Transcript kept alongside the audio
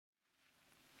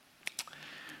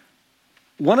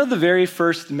One of the very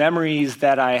first memories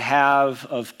that I have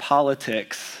of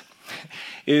politics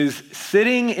is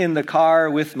sitting in the car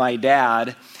with my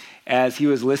dad as he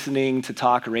was listening to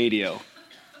talk radio.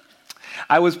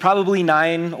 I was probably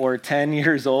 9 or 10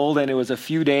 years old, and it was a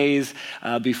few days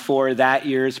before that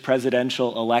year's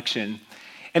presidential election.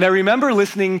 And I remember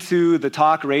listening to the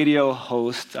talk radio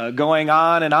host going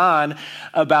on and on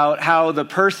about how the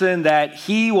person that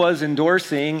he was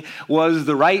endorsing was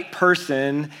the right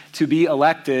person to be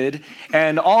elected,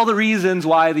 and all the reasons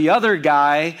why the other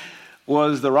guy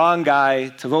was the wrong guy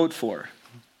to vote for.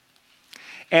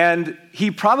 And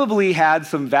he probably had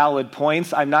some valid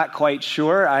points. I'm not quite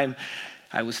sure. I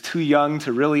was too young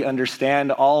to really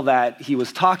understand all that he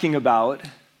was talking about.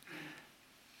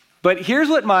 But here's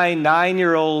what my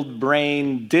 9-year-old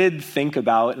brain did think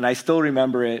about, and I still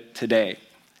remember it today.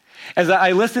 As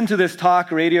I listened to this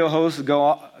talk radio host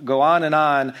go on and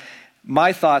on,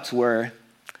 my thoughts were,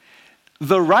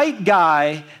 the right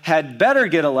guy had better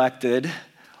get elected,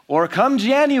 or come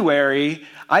January,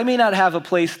 I may not have a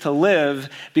place to live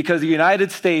because the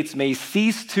United States may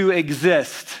cease to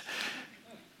exist,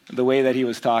 the way that he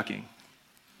was talking.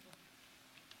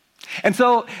 And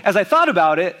so, as I thought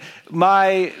about it,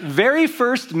 my very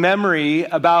first memory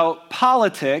about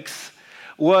politics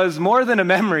was more than a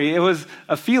memory. It was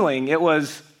a feeling. It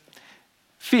was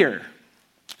fear.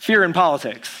 Fear in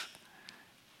politics.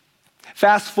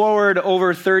 Fast forward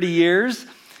over 30 years,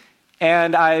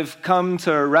 and I've come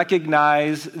to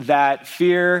recognize that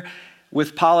fear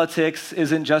with politics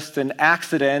isn't just an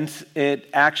accident. It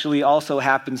actually also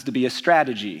happens to be a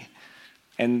strategy.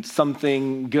 And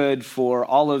something good for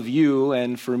all of you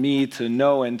and for me to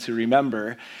know and to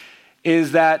remember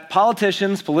is that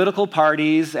politicians, political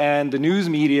parties, and the news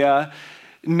media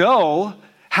know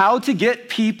how to get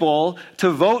people to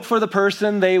vote for the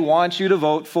person they want you to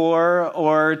vote for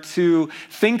or to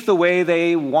think the way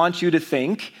they want you to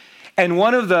think. And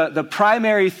one of the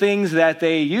primary things that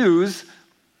they use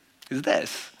is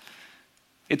this.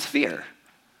 It's fear.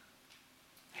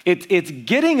 It's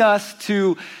getting us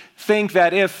to think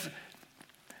that if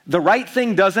the right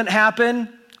thing doesn't happen,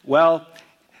 well,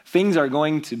 things are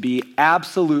going to be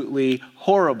absolutely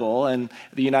horrible and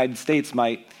the United States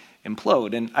might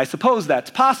implode. And I suppose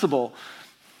that's possible,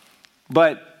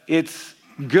 but it's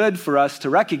good for us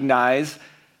to recognize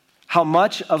how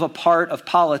much of a part of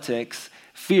politics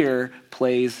fear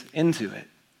plays into it.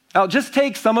 Now, just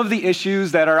take some of the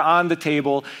issues that are on the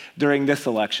table during this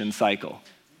election cycle.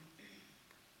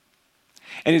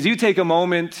 And as you take a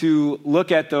moment to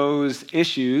look at those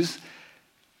issues,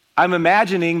 I'm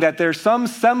imagining that there's some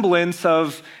semblance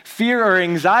of fear or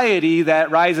anxiety that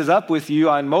rises up with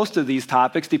you on most of these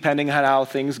topics, depending on how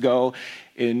things go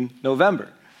in November.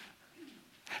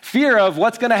 Fear of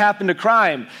what's going to happen to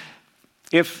crime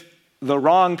if the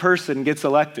wrong person gets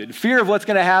elected. Fear of what's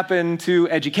going to happen to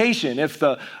education if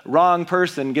the wrong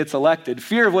person gets elected.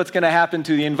 Fear of what's going to happen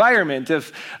to the environment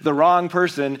if the wrong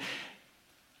person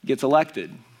gets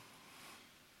elected.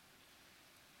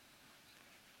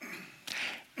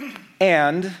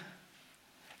 And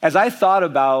as I thought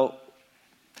about,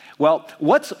 well,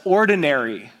 what's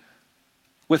ordinary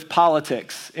with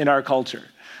politics in our culture?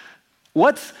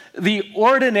 What's the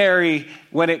ordinary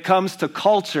when it comes to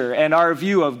culture and our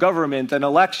view of government and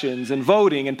elections and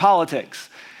voting and politics?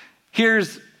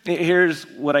 Here's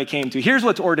what I came to. Here's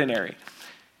what's ordinary.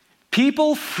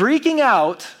 People freaking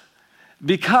out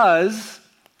because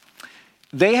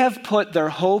they have put their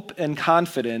hope and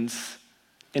confidence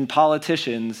in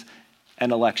politicians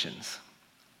and elections.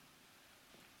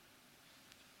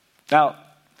 Now,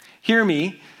 hear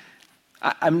me.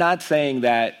 I'm not saying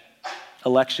that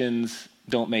elections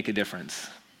don't make a difference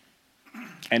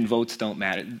and votes don't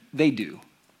matter. They do.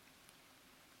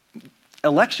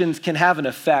 Elections can have an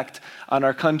effect on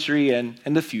our country and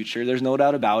the future. There's no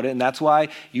doubt about it. And that's why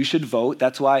you should vote.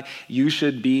 That's why you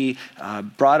should be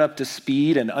brought up to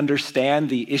speed and understand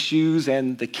the issues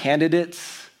and the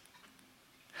candidates.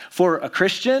 For a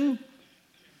Christian,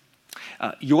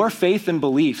 your faith and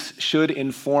beliefs should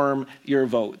inform your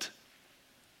vote.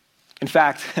 In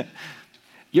fact,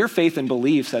 your faith and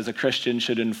beliefs as a Christian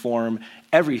should inform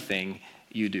everything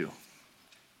you do.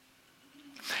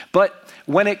 But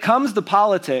when it comes to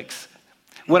politics,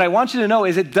 what I want you to know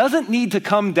is it doesn't need to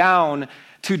come down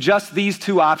to just these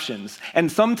two options. And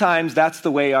sometimes that's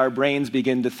the way our brains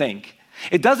begin to think.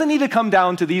 It doesn't need to come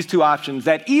down to these two options,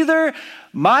 that either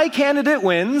my candidate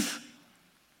wins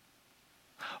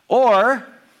or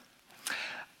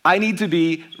I need to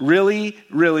be really,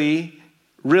 really,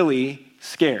 really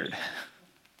scared.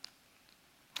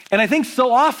 And I think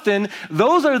so often,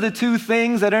 those are the two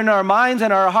things that are in our minds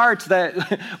and our hearts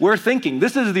that we're thinking.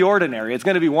 This is the ordinary. It's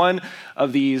going to be one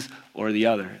of these or the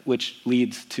other, which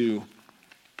leads to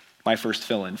my first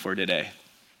fill-in for today.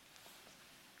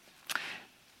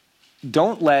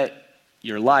 Don't let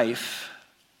your life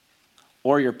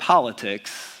or your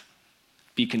politics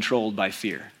be controlled by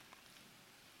fear.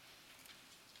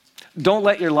 Don't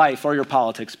let your life or your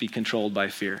politics be controlled by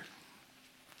fear.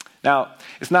 Now,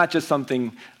 it's not just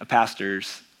something a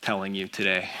pastor's telling you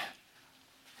today.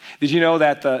 Did you know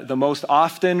that the most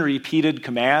often repeated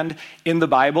command in the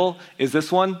Bible is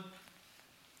this one?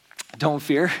 Don't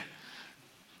fear.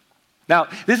 Now,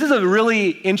 this is a really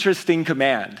interesting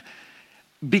command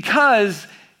because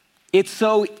it's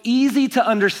so easy to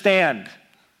understand.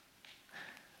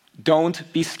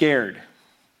 Don't be scared.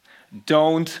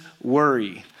 Don't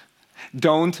worry.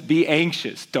 Don't be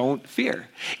anxious. Don't fear.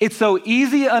 It's so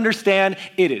easy to understand.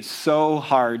 It is so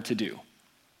hard to do.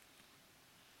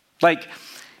 Like,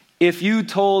 if you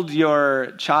told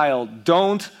your child,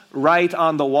 don't write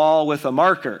on the wall with a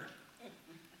marker,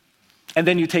 and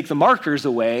then you take the markers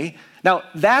away, now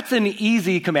that's an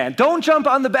easy command. Don't jump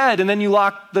on the bed and then you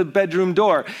lock the bedroom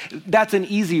door. That's an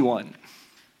easy one.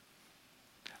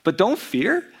 But don't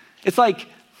fear? It's like,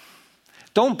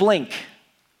 don't blink.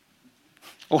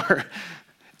 Or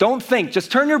don't think, just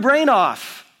turn your brain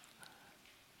off.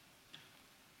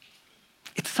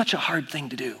 It's such a hard thing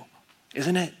to do,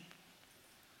 isn't it?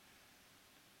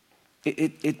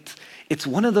 It's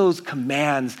one of those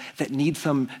commands that needs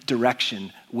some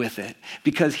direction with it.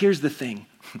 Because here's the thing.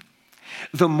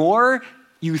 The more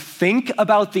you think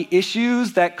about the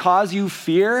issues that cause you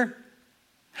fear,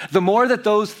 the more that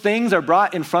those things are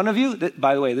brought in front of you.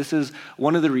 By the way, this is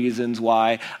one of the reasons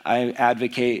why I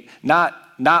advocate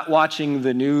not watching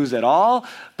the news at all,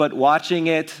 but watching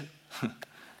it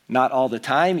not all the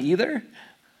time either.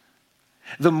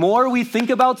 The more we think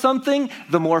about something,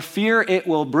 the more fear it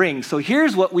will bring. So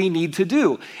here's what we need to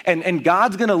do. And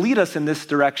God's going to lead us in this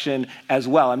direction as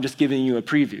well. I'm just giving you a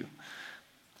preview.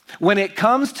 When it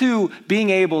comes to being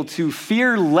able to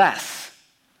fear less,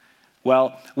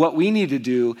 well, what we need to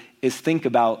do is think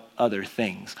about other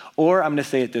things. Or I'm going to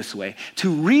say it this way,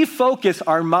 to refocus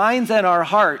our minds and our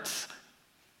hearts,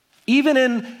 even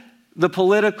in the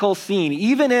political scene,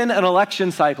 even in an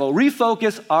election cycle,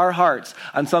 refocus our hearts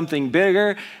on something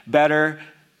bigger, better,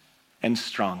 and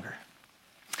stronger.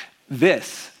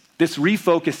 This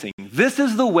refocusing, this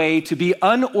is the way to be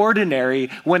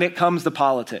unordinary when it comes to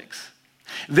politics.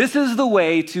 This is the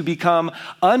way to become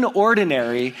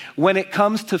unordinary when it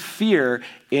comes to fear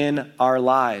in our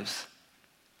lives.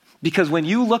 Because when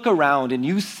you look around and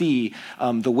you see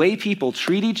the way people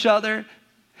treat each other,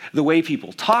 the way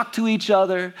people talk to each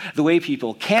other, the way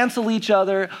people cancel each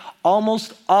other,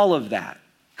 almost all of that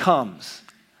comes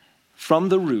from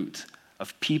the root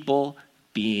of people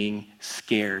being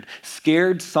scared.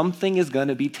 Scared something is going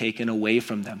to be taken away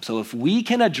from them. So if we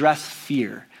can address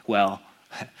fear, well,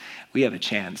 we have a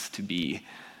chance to be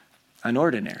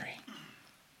unordinary.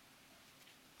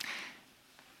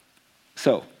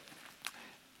 So,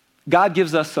 God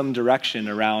gives us some direction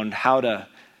around how to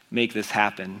make this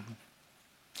happen.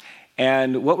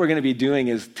 And what we're going to be doing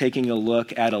is taking a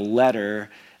look at a letter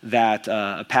that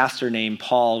a pastor named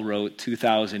Paul wrote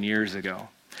 2,000 years ago.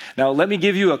 Now, let me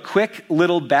give you a quick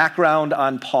little background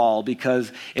on Paul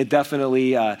because it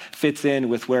definitely fits in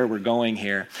with where we're going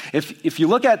here. If you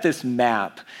look at this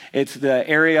map, it's the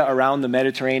area around the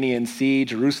Mediterranean Sea.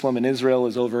 Jerusalem and Israel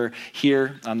is over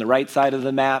here on the right side of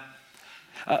the map.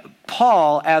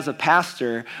 Paul, as a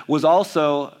pastor, was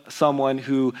also someone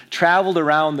who traveled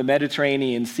around the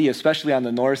Mediterranean Sea, especially on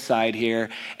the north side here,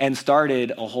 and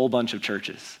started a whole bunch of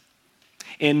churches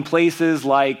in places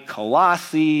like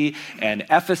Colossae and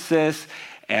Ephesus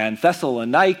and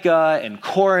Thessalonica and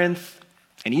Corinth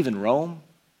and even Rome.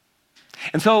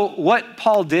 And so what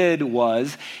Paul did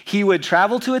was he would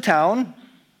travel to a town,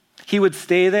 he would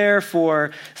stay there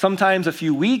for sometimes a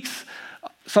few weeks,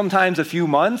 sometimes a few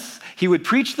months. He would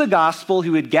preach the gospel,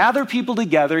 he would gather people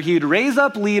together, he would raise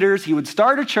up leaders, he would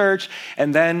start a church,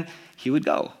 and then he would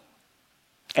go.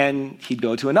 And he'd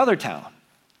go to another town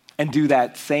and do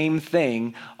that same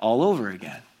thing all over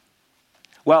again.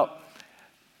 Well,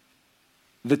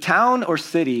 the town or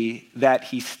city that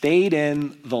he stayed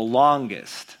in the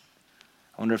longest,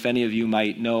 I wonder if any of you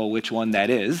might know which one that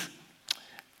is,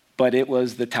 but it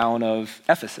was the town of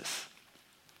Ephesus.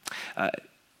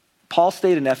 Paul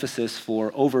stayed in Ephesus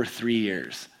for over 3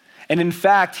 years. And in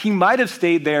fact, he might have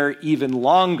stayed there even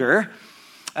longer.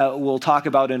 We'll talk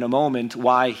about in a moment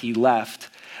why he left.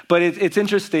 But it's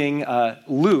interesting,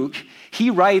 Luke, he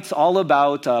writes all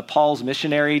about Paul's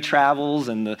missionary travels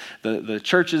and the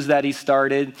churches that he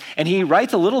started. And he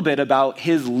writes a little bit about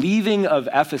his leaving of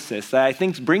Ephesus that I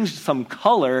think brings some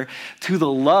color to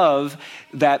the love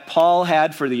that Paul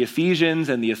had for the Ephesians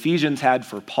and the Ephesians had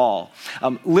for Paul.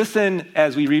 Listen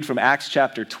as we read from Acts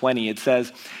chapter 20. It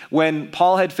says, when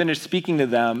Paul had finished speaking to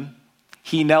them,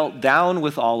 he knelt down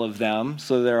with all of them,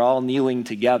 so they're all kneeling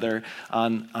together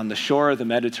on the shore of the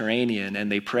Mediterranean, and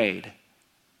they prayed.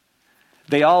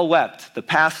 They all wept, the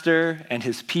pastor and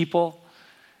his people,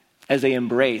 as they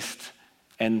embraced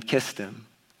and kissed him.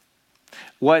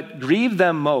 What grieved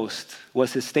them most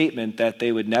was his statement that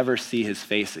they would never see his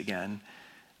face again.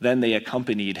 Then they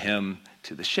accompanied him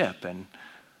to the ship, and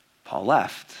Paul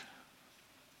left.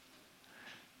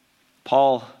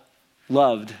 Paul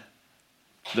loved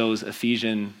those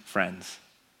Ephesian friends.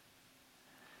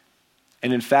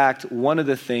 And in fact, one of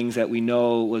the things that we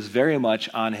know was very much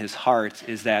on his heart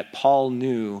is that Paul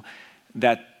knew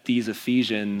that these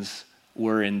Ephesians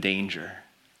were in danger.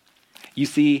 You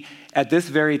see, at this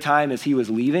very time as he was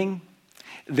leaving,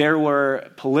 there were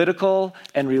political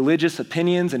and religious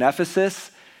opinions in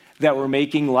Ephesus that were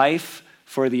making life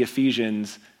for the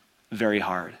Ephesians very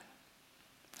hard.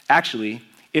 Actually,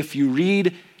 if you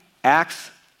read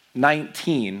Acts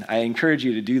 19, I encourage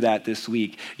you to do that this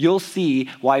week, you'll see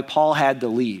why Paul had to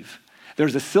leave.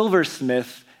 There's a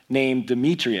silversmith named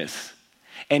Demetrius,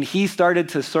 and he started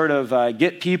to sort of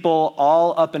get people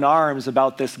all up in arms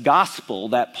about this gospel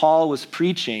that Paul was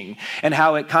preaching and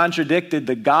how it contradicted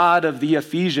the God of the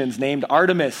Ephesians named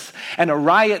Artemis. And a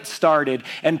riot started,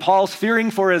 and Paul's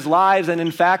fearing for his lives. And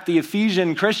in fact, the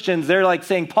Ephesian Christians, they're like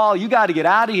saying, Paul, you got to get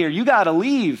out of here. You got to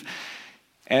leave.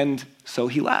 And so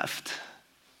he left.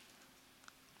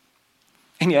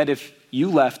 And yet, if you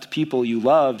left people you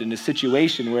loved in a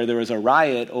situation where there was a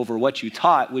riot over what you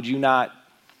taught, would you not?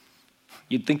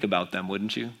 You'd think about them,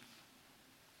 wouldn't you?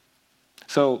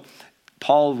 So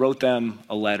Paul wrote them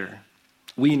a letter.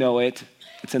 We know it.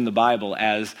 It's in the Bible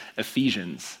as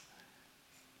Ephesians.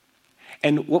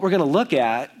 And what we're going to look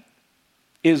at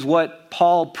is what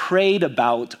Paul prayed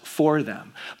about for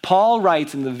them. Paul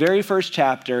writes in the very first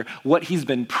chapter what he's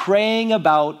been praying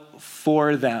about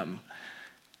for them.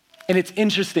 And it's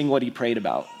interesting what he prayed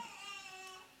about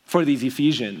for these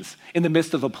Ephesians in the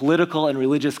midst of a political and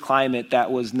religious climate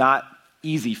that was not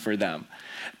easy for them.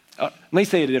 Let me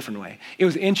say it a different way. It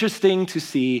was interesting to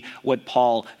see what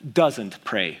Paul doesn't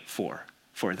pray for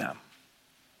them.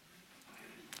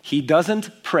 He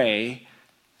doesn't pray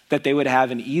that they would have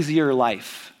an easier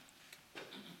life.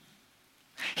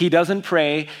 He doesn't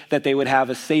pray that they would have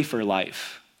a safer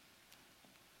life.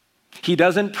 He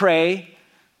doesn't pray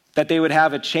that they would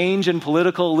have a change in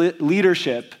political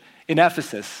leadership in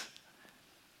Ephesus.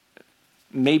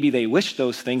 Maybe they wished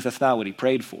those things. That's not what he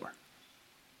prayed for.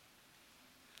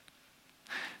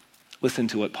 Listen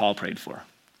to what Paul prayed for.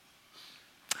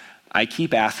 I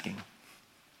keep asking.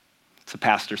 It's a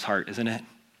pastor's heart, isn't it?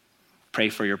 Pray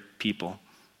for your people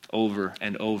over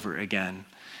and over again.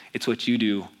 It's what you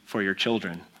do for your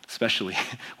children, especially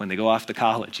when they go off to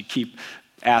college. You keep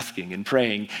asking and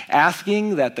praying,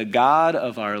 asking that the God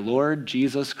of our Lord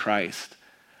Jesus Christ,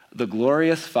 the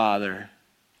glorious Father,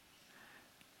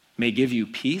 may give you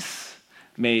peace,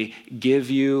 may give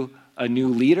you a new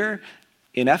leader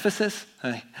in Ephesus,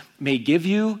 may give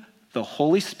you the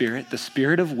Holy Spirit, the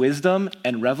Spirit of wisdom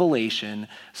and revelation,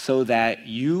 so that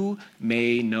you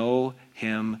may know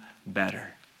him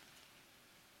better.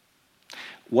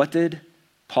 What did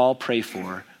Paul pray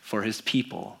for his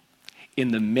people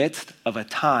in the midst of a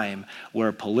time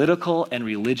where political and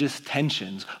religious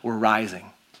tensions were rising?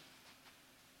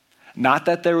 Not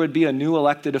that there would be a new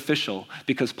elected official,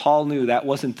 because Paul knew that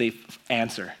wasn't the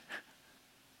answer.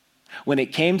 When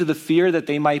it came to the fear that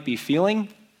they might be feeling,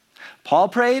 Paul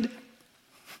prayed,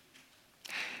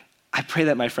 I pray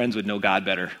that my friends would know God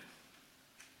better.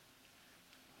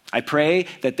 I pray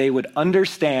that they would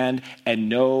understand and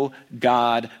know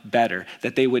God better,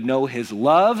 that they would know his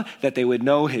love, that they would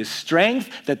know his strength,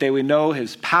 that they would know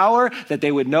his power, that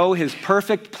they would know his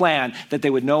perfect plan, that they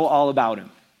would know all about him.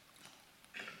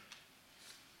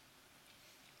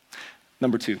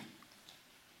 Number 2.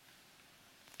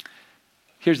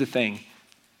 Here's the thing.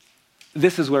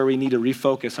 This is where we need to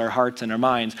refocus our hearts and our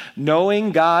minds.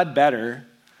 Knowing God better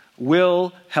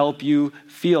will help you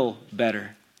feel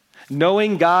better.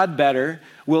 Knowing God better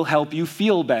will help you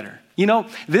feel better. You know,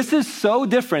 this is so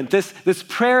different. This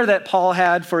prayer that Paul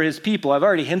had for his people, I've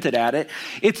already hinted at it.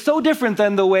 It's so different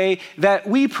than the way that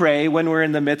we pray when we're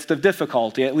in the midst of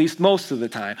difficulty, at least most of the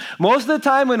time. Most of the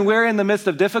time when we're in the midst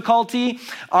of difficulty,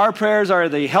 our prayers are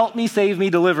the help me, save me,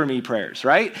 deliver me prayers,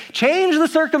 right? Change the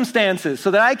circumstances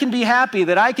so that I can be happy,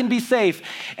 that I can be safe.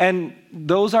 And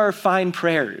those are fine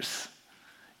prayers.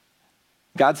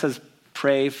 God says,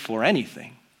 pray for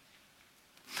anything.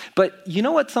 But you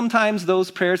know what sometimes those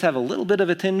prayers have a little bit of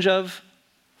a tinge of?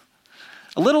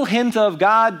 A little hint of,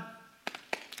 God,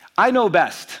 I know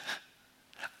best.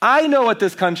 I know what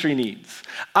this country needs.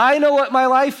 I know what my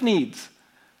life needs.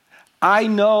 I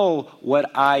know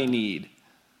what I need.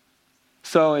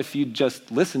 So if you just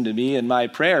listen to me in my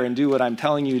prayer and do what I'm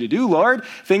telling you to do, Lord,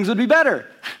 things would be better,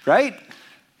 right?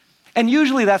 And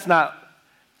usually that's not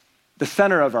the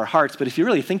center of our hearts, but if you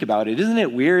really think about it, isn't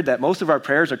it weird that most of our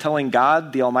prayers are telling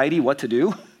God, the Almighty, what to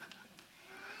do?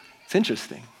 It's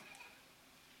interesting.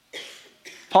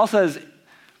 Paul says,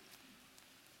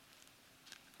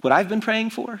 what I've been praying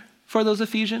for those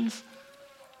Ephesians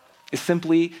is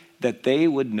simply that they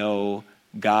would know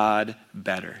God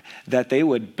better, that they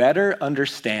would better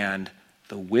understand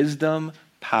the wisdom,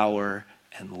 power,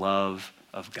 and love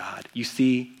of God. You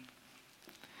see,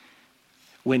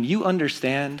 when you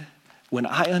understand, when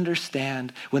I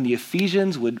understand, when the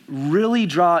Ephesians would really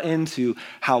draw into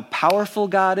how powerful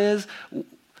God is,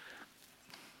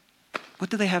 what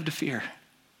do they have to fear?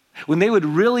 When they would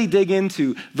really dig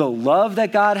into the love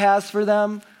that God has for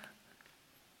them,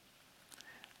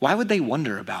 why would they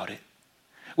wonder about it?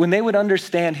 When they would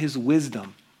understand his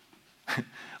wisdom,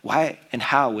 why and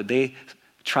how would they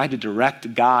try to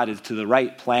direct God to the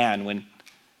right plan when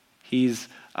he's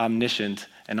omniscient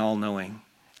and all-knowing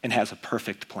and has a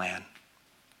perfect plan?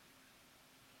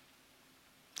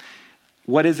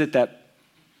 What is it that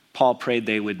Paul prayed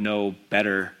they would know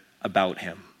better about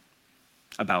him,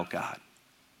 about God?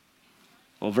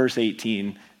 Well, verse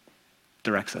 18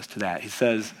 directs us to that. He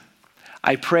says,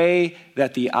 I pray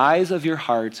that the eyes of your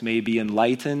hearts may be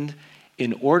enlightened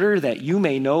in order that you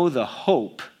may know the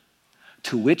hope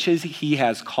to which he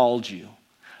has called you,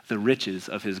 the riches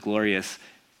of his glorious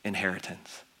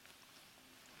inheritance.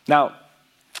 Now,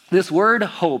 this word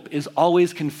hope is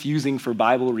always confusing for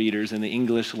Bible readers in the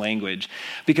English language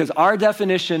because our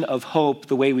definition of hope,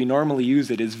 the way we normally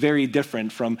use it, is very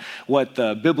different from what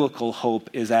the biblical hope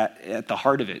is at the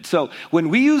heart of it. So when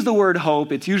we use the word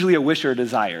hope, it's usually a wish or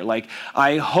desire. Like,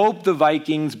 I hope the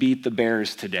Vikings beat the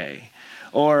Bears today.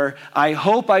 Or, I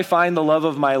hope I find the love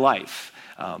of my life.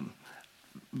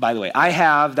 By the way,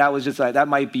 that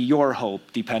might be your hope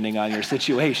depending on your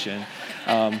situation.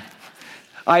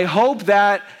 I hope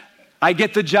that I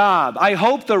get the job. I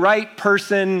hope the right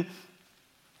person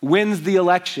wins the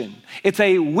election. It's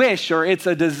a wish or it's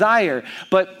a desire.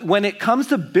 But when it comes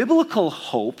to biblical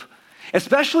hope,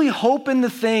 especially hope in the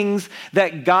things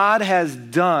that God has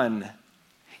done,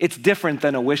 it's different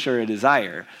than a wish or a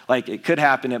desire. Like, it could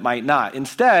happen, it might not.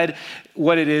 Instead,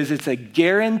 what it is, it's a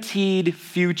guaranteed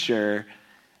future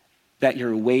that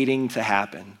you're waiting to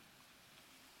happen.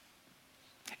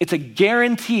 It's a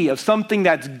guarantee of something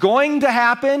that's going to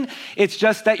happen. It's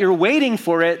just that you're waiting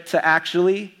for it to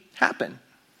actually happen.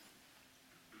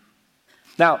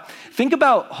 Now, think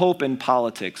about hope in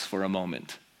politics for a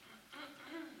moment.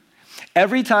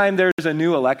 Every time there's a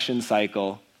new election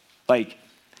cycle, like,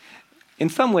 in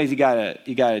some ways you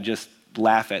gotta just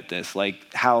laugh at this,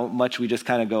 like how much we just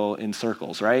kind of go in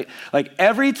circles, right? Like,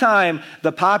 every time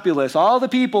the populace, all the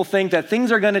people think that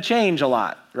things are going to change a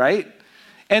lot, right?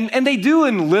 And they do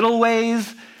in little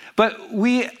ways, but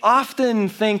we often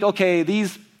think, okay,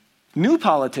 these new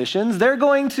politicians, they're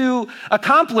going to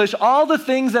accomplish all the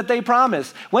things that they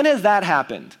promise. When has that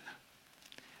happened?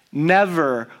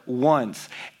 Never once.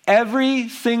 Every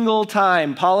single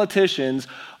time politicians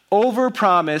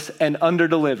overpromise and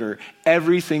underdeliver,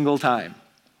 every single time.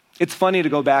 It's funny to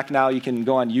go back now. You can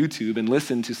go on YouTube and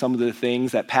listen to some of the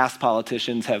things that past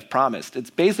politicians have promised.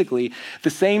 It's basically the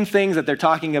same things that they're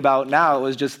talking about now. It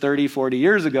was just 30, 40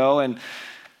 years ago, and,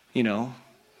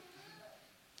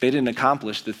 they didn't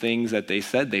accomplish the things that they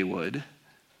said they would.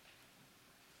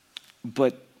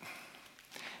 But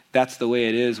that's the way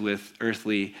it is with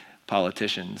earthly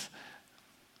politicians,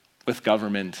 with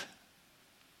government.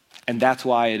 And that's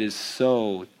why it is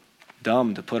so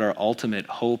dumb to put our ultimate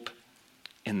hope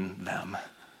in them.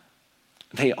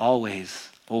 They always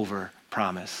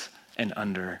overpromise and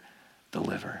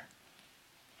underdeliver.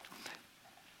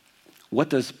 What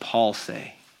does Paul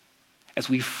say? As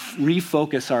we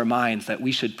refocus our minds that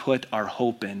we should put our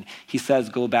hope in, he says,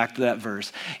 go back to that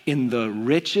verse, in the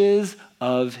riches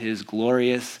of his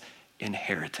glorious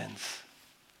inheritance.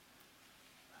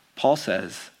 Paul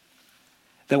says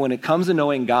that when it comes to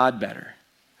knowing God better,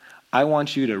 I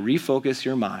want you to refocus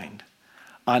your mind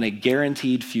on a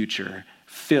guaranteed future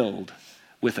filled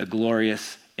with a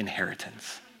glorious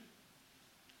inheritance.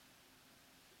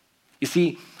 You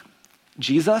see,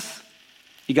 Jesus,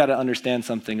 you got to understand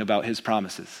something about his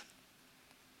promises.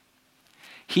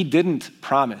 He didn't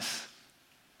promise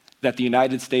that the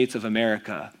United States of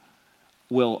America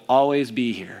will always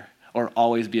be here or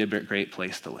always be a great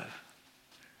place to live.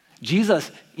 Jesus,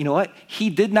 you know what? He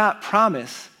did not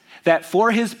promise that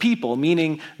for his people,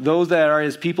 meaning those that are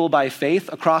his people by faith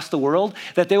across the world,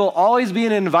 that they will always be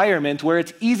in an environment where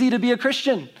it's easy to be a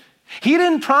Christian. He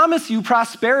didn't promise you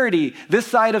prosperity this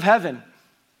side of heaven.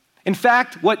 In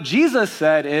fact, what Jesus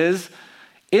said is,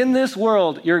 in this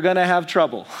world, you're going to have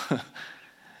trouble.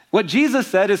 What Jesus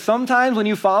said is sometimes when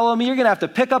you follow me, you're going to have to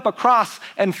pick up a cross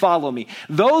and follow me.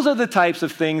 Those are the types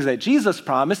of things that Jesus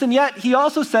promised. And yet he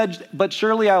also said, but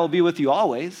surely I will be with you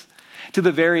always to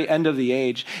the very end of the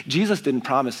age. Jesus didn't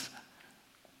promise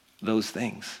those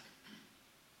things.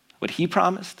 What he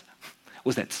promised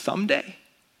was that someday,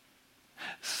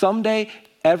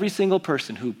 every single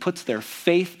person who puts their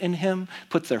faith in him,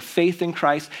 puts their faith in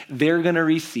Christ, they're going to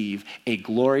receive a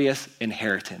glorious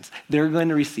inheritance. They're going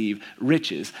to receive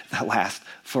riches that last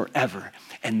forever.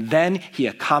 And then he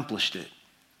accomplished it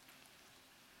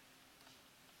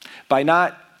by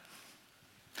not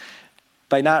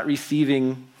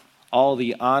receiving all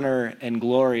the honor and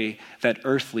glory that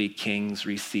earthly kings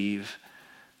receive,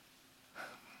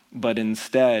 but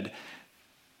instead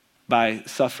by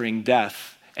suffering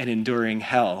death and enduring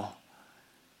hell,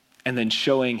 and then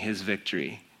showing his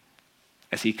victory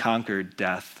as he conquered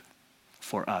death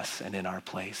for us and in our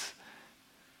place.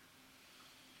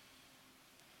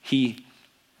 He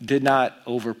did not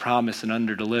overpromise and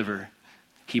underdeliver.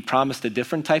 He promised a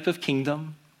different type of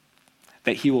kingdom,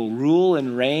 that he will rule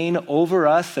and reign over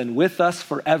us and with us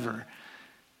forever.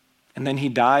 And then he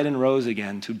died and rose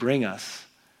again to bring us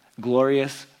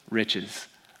glorious riches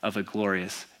of a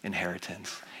glorious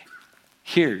inheritance.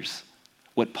 Here's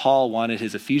what Paul wanted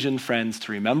his Ephesian friends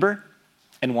to remember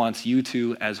and wants you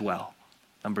to as well.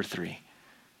 Number 3,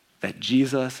 that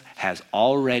Jesus has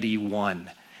already won.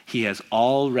 He has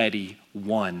already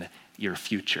won your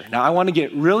future. Now, I want to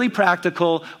get really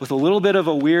practical with a little bit of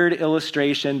a weird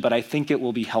illustration, but I think it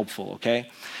will be helpful,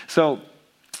 okay? So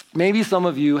maybe some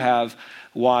of you have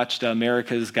watched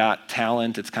America's Got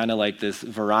Talent. It's kind of like this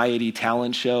variety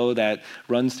talent show that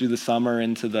runs through the summer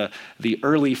into the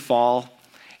early fall.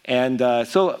 And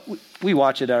so we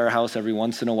watch it at our house every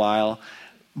once in a while.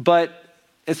 But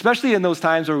especially in those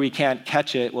times where we can't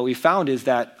catch it, what we found is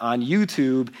that on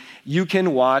YouTube, you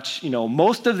can watch,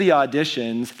 most of the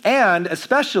auditions, and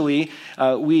especially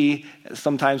we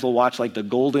sometimes will watch like the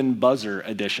golden buzzer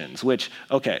editions, which,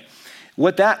 okay,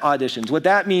 what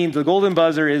that means, the golden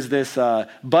buzzer is this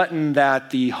button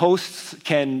that the hosts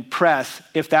can press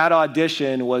if that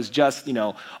audition was just,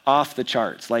 off the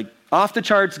charts. Like off the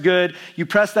charts good, you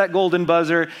press that golden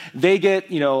buzzer, they get,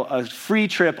 a free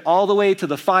trip all the way to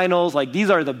the finals. Like these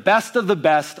are the best of the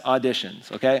best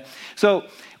auditions, okay? So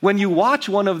when you watch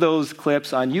one of those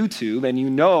clips on YouTube and you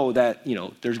know that,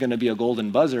 there's going to be a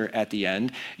golden buzzer at the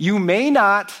end, you may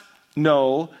not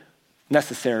know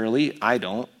necessarily, I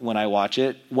don't when I watch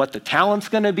it, what the talent's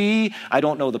going to be. I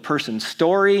don't know the person's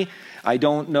story. I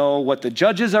don't know what the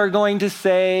judges are going to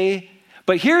say.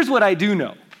 But here's what I do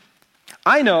know.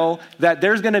 I know that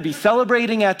there's going to be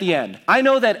celebrating at the end. I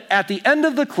know that at the end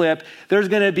of the clip, there's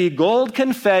going to be gold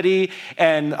confetti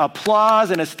and applause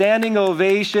and a standing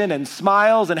ovation and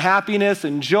smiles and happiness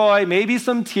and joy, maybe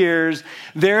some tears.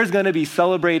 There's going to be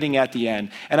celebrating at the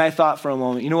end. And I thought for a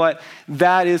moment, you know what?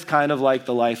 That is kind of like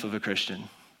the life of a Christian.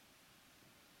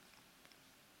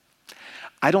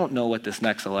 I don't know what this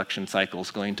next election cycle is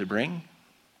going to bring.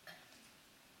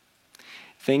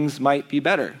 Things might be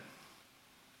better.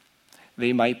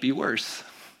 They might be worse.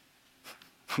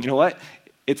 You know what?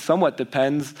 It somewhat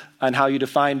depends on how you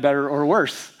define better or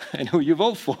worse and who you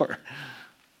vote for.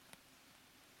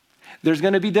 There's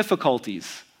going to be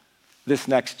difficulties this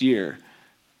next year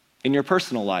in your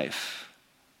personal life.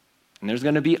 And there's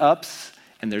going to be ups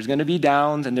and there's going to be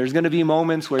downs and there's going to be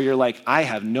moments where you're like, I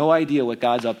have no idea what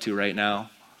God's up to right now.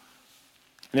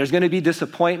 And there's going to be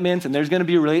disappointments and there's going to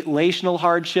be relational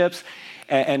hardships.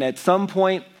 And at some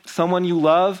point, someone you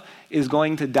love is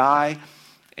going to die.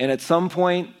 And at some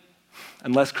point,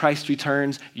 unless Christ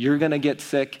returns, you're going to get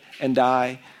sick and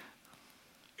die.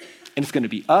 And it's going to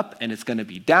be up and it's going to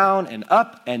be down and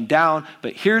up and down.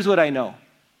 But here's what I know.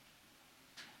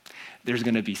 There's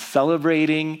going to be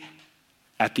celebrating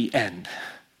at the end.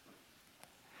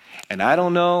 And I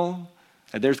don't know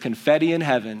that there's confetti in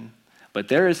heaven, but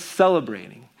there is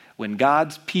celebrating when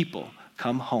God's people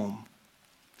come home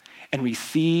and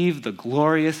receive the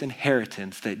glorious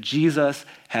inheritance that Jesus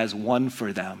has won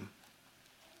for them.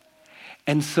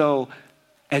 And so,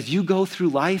 as you go through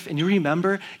life and you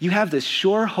remember, you have this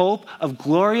sure hope of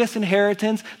glorious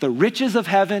inheritance, the riches of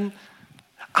heaven.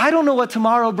 I don't know what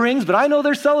tomorrow brings, but I know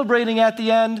they're celebrating at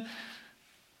the end.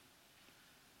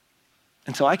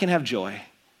 And so I can have joy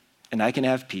and I can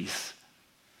have peace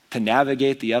to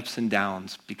navigate the ups and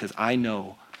downs because I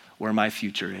know where my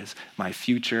future is. My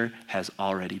future has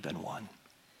already been won.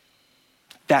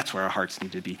 That's where our hearts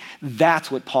need to be. That's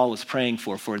what Paul was praying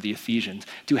for the Ephesians,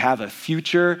 to have a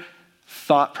future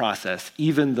thought process,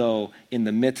 even though in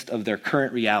the midst of their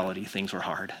current reality, things were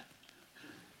hard.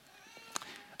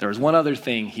 There was one other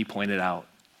thing he pointed out.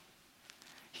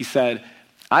 He said,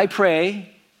 I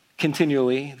pray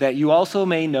continually that you also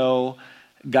may know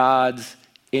God's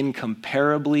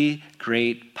incomparably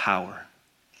great power.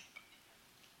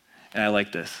 And I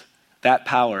like this. That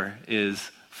power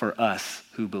is for us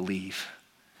who believe.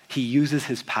 He uses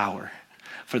his power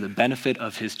for the benefit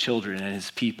of his children and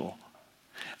his people.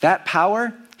 That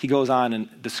power, he goes on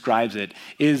and describes it,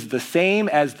 is the same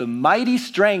as the mighty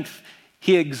strength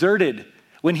he exerted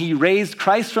when he raised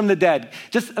Christ from the dead.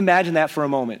 Just imagine that for a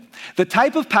moment. The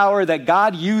type of power that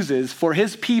God uses for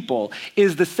his people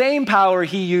is the same power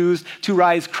he used to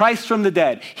rise Christ from the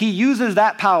dead. He uses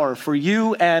that power for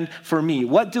you and for me.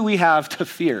 What do we have to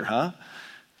fear, huh?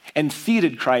 And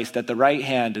seated Christ at the right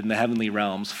hand in the heavenly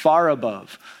realms, far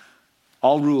above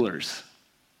all rulers.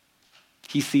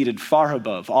 He's seated far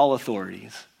above all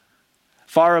authorities,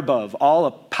 far above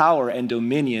all power and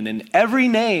dominion, and every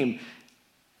name,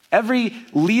 every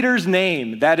leader's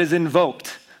name that is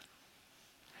invoked.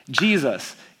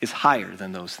 Jesus is higher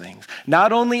than those things,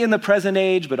 not only in the present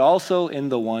age, but also in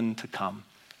the one to come.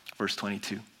 Verse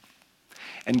 22.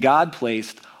 And God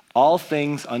placed all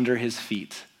things under his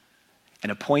feet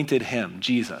and appointed him,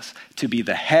 Jesus, to be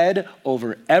the head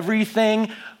over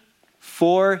everything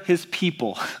for his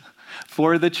people,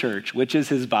 for the church, which is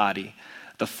his body,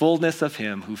 the fullness of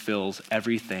him who fills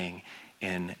everything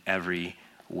in every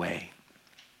way.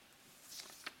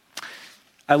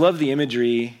 I love the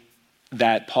imagery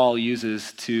that Paul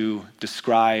uses to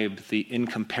describe the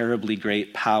incomparably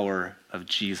great power of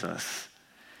Jesus.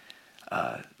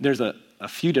 There's a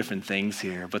few different things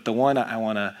here, but the one I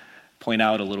want to point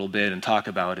out a little bit and talk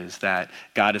about is that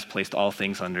God has placed all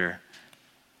things under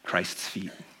Christ's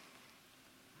feet.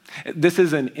 This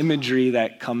is an imagery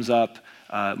that comes up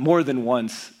more than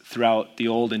once throughout the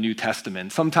Old and New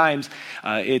Testament. Sometimes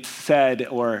it's said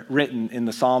or written in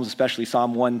the Psalms, especially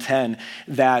Psalm 110,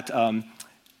 that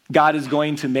God is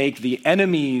going to make the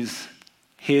enemies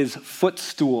his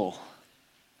footstool.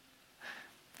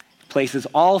 Places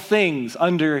all things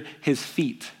under his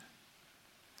feet.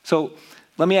 So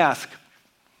let me ask,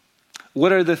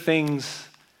 what are the things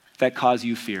that cause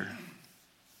you fear?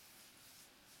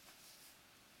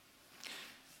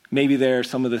 Maybe there are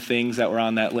some of the things that were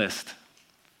on that list.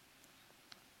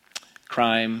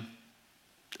 Crime,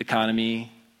 economy,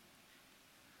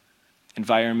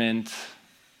 environment,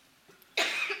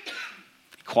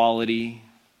 equality.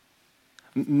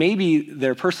 Maybe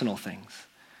they're personal things.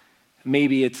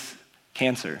 Maybe it's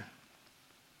cancer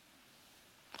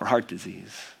or heart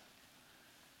disease.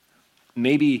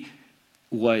 Maybe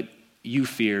what you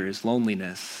fear is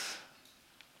loneliness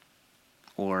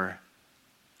or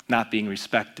not being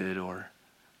respected or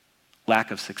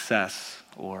lack of success,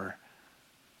 or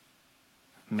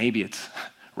maybe it's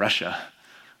Russia,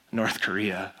 North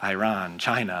Korea, Iran,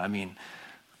 China. I mean,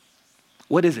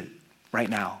 what is it right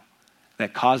now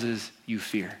that causes you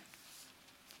fear?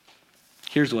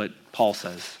 Here's what Paul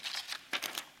says.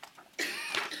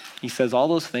 He says all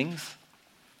those things,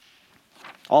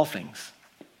 all things,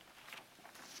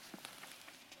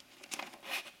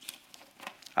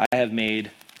 I have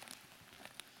made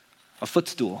a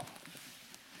footstool.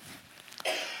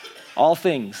 All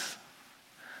things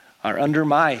are under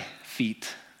my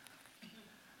feet.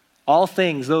 All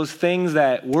things, those things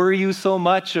that worry you so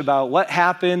much about what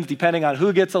happens depending on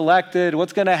who gets elected,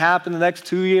 what's going to happen the next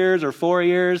 2 years or 4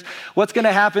 years, what's going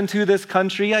to happen to this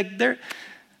country, like they're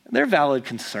valid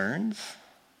concerns.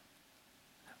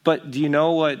 But do you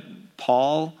know what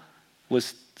Paul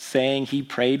was saying he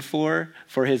prayed for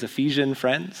his Ephesian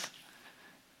friends?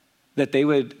 That they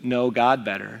would know God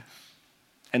better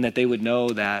and that they would know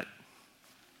that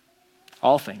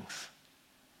all things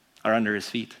are under his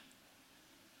feet.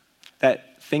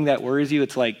 That thing that worries you,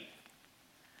 it's like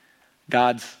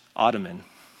God's ottoman,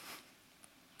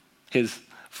 his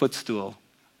footstool.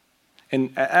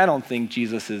 And I don't think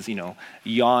Jesus is,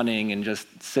 yawning and just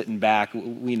sitting back.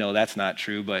 We know that's not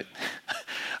true, but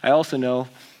I also know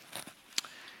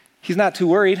he's not too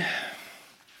worried.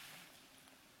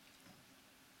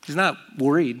 He's not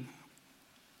worried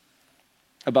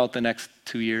about the next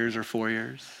 2 years or 4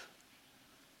 years.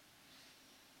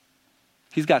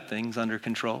 He's got things under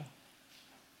control.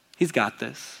 He's got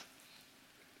this.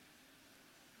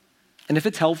 And if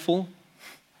it's helpful,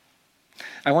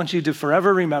 I want you to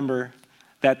forever remember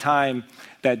that time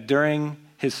that during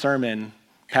his sermon,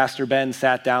 Pastor Ben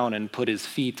sat down and put his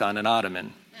feet on an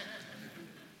ottoman.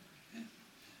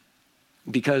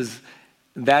 Because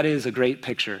that is a great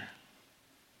picture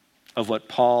of what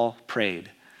Paul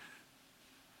prayed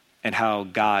and how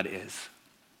God is.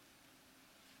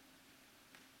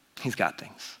 He's got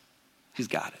things. He's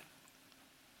got it.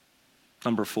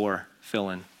 Number 4,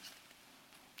 fill in.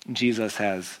 Jesus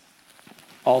has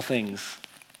all things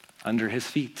under his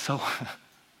feet. So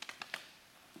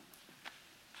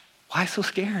why so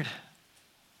scared?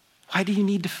 Why do you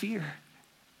need to fear?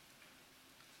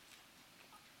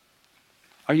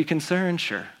 Are you concerned?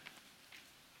 Sure.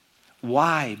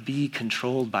 Why be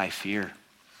controlled by fear?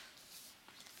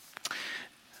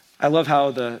 I love how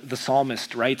the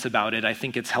psalmist writes about it. I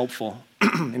think it's helpful.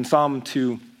 In Psalm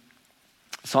 2,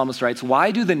 the psalmist writes, "Why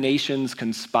do the nations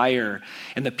conspire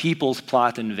and the peoples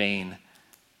plot in vain?"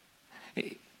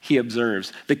 He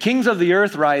observes, "The kings of the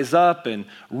earth rise up, and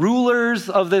rulers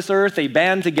of this earth, they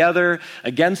band together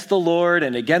against the Lord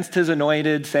and against his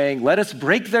anointed, saying, 'Let us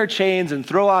break their chains and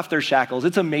throw off their shackles.'"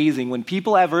 It's amazing when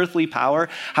people have earthly power,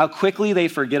 how quickly they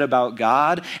forget about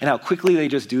God and how quickly they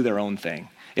just do their own thing.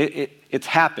 It's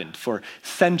happened for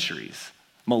centuries,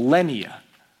 millennia.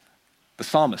 The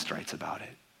psalmist writes about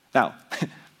it. Now,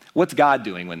 what's God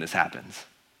doing when this happens?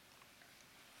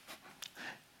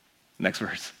 Next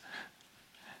verse.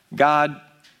 God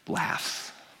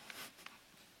laughs.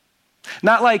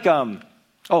 Not like,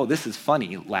 oh, this is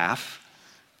funny, laugh.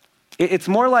 It's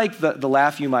more like the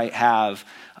laugh you might have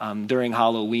during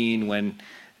Halloween when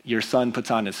your son puts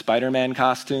on his Spider-Man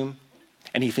costume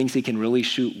and he thinks he can really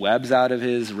shoot webs out of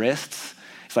his wrists.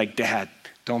 It's like, "Dad,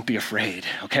 don't be afraid,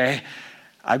 okay?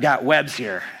 I've got webs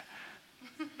here."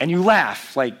 And you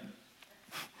laugh, like,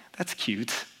 that's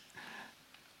cute.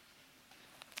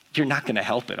 You're not going to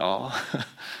help at all.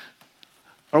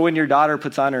 Or when your daughter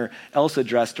puts on her Elsa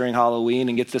dress during Halloween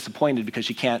and gets disappointed because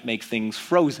she can't make things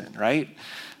frozen, right?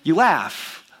 You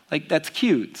laugh, like, that's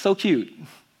cute, so cute.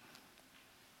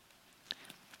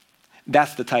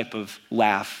 That's the type of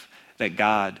laugh that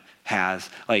God has.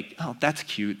 Like, "Oh, that's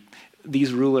cute.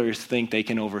 These rulers think they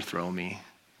can overthrow me.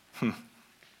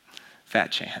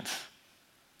 Fat chance."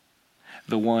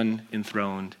 The one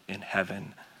enthroned in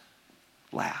heaven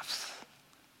laughs.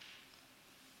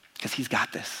 Because he's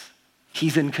got this.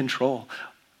 He's in control.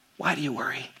 Why do you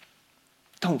worry?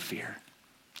 Don't fear,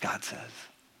 God says.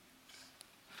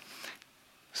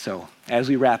 So, as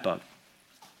we wrap up,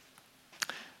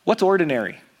 what's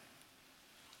ordinary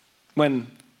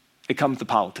when it comes to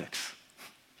politics?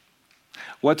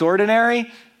 What's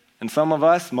ordinary, and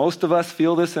most of us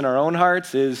feel this in our own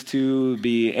hearts, is to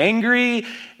be angry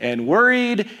and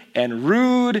worried and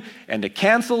rude and to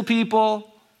cancel people.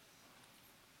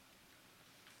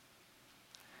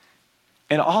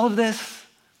 And all of this,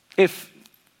 if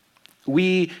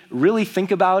we really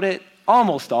think about it,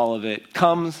 almost all of it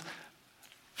comes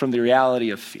from the reality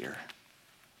of fear.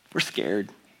 We're scared.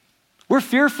 We're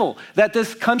fearful that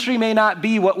this country may not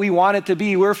be what we want it to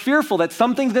be. We're fearful that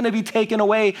something's going to be taken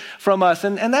away from us,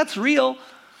 and that's real.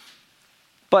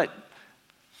 But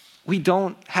we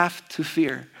don't have to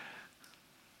fear.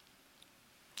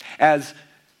 As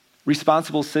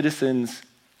responsible citizens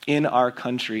in our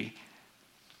country,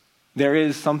 there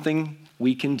is something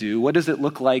we can do. What does it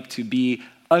look like to be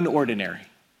unordinary?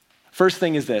 First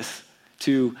thing is this,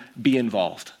 to be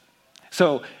involved.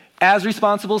 So, as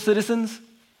responsible citizens,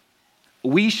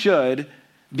 we should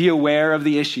be aware of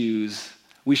the issues.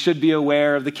 We should be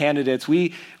aware of the candidates.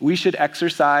 We should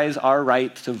exercise our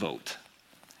right to vote.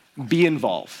 Be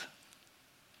involved.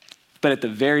 But at the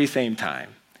very same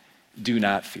time, do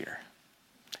not fear.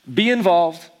 Be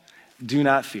involved, do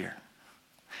not fear.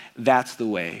 That's the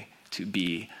way to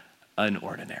be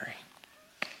unordinary.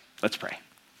 Let's pray.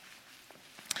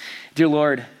 Dear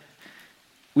Lord,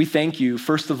 we thank you,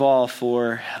 first of all,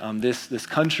 for this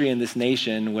country and this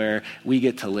nation where we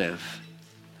get to live.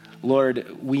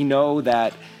 Lord, we know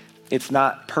that it's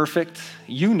not perfect.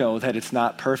 You know that it's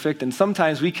not perfect, and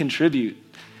sometimes we contribute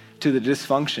to the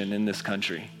dysfunction in this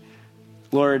country.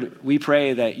 Lord, we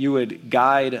pray that you would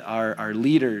guide our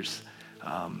leaders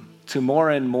to more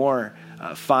and more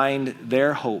find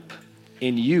their hope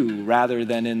in you rather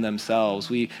than in themselves.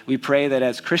 We pray that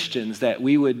as Christians that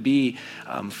we would be,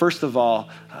 first of all,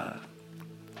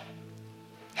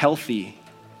 healthy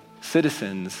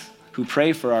citizens who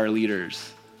pray for our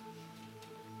leaders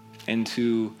and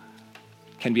who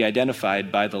can be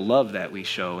identified by the love that we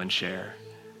show and share.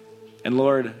 And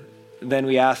Lord, then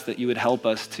we ask that you would help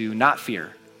us to not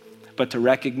fear, but to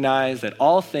recognize that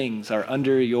all things are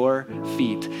under your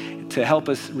feet, to help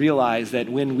us realize that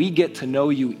when we get to know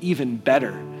you even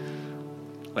better,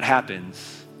 what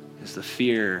happens is the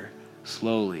fear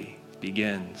slowly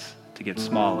begins to get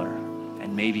smaller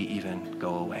and maybe even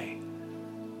go away.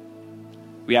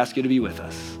 We ask you to be with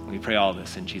us. We pray all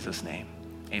this in Jesus' name.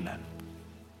 Amen.